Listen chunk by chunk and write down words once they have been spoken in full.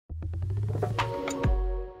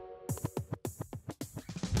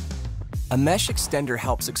A mesh extender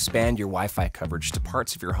helps expand your Wi-Fi coverage to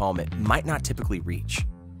parts of your home it might not typically reach.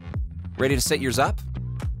 Ready to set yours up?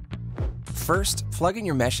 First, plug in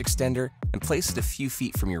your mesh extender and place it a few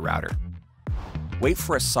feet from your router. Wait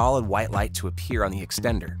for a solid white light to appear on the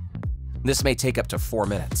extender. This may take up to 4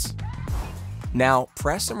 minutes. Now,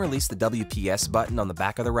 press and release the WPS button on the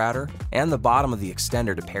back of the router and the bottom of the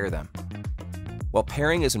extender to pair them. While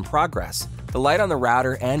pairing is in progress, the light on the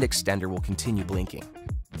router and extender will continue blinking.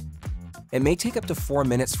 It may take up to 4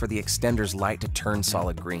 minutes for the extender's light to turn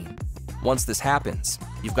solid green. Once this happens,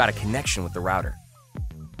 you've got a connection with the router.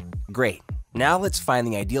 Great, now let's find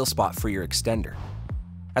the ideal spot for your extender.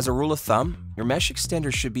 As a rule of thumb, your mesh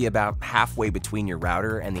extender should be about halfway between your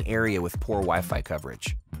router and the area with poor Wi-Fi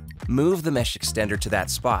coverage. Move the mesh extender to that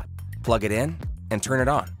spot, plug it in, and turn it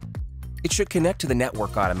on. It should connect to the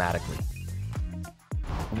network automatically.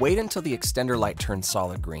 Wait until the extender light turns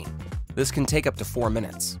solid green. This can take up to 4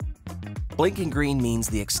 minutes. Blinking green means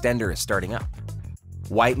the extender is starting up.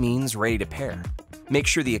 White means ready to pair. Make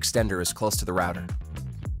sure the extender is close to the router.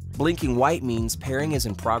 Blinking white means pairing is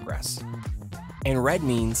in progress. And red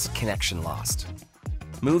means connection lost.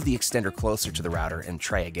 Move the extender closer to the router and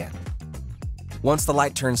try again. Once the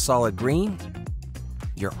light turns solid green,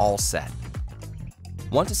 you're all set.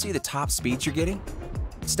 Want to see the top speeds you're getting?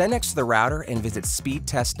 Stand next to the router and visit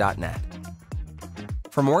speedtest.net.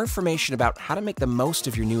 For more information about how to make the most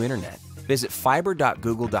of your new internet, visit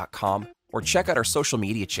fiber.google.com or check out our social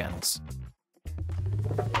media channels.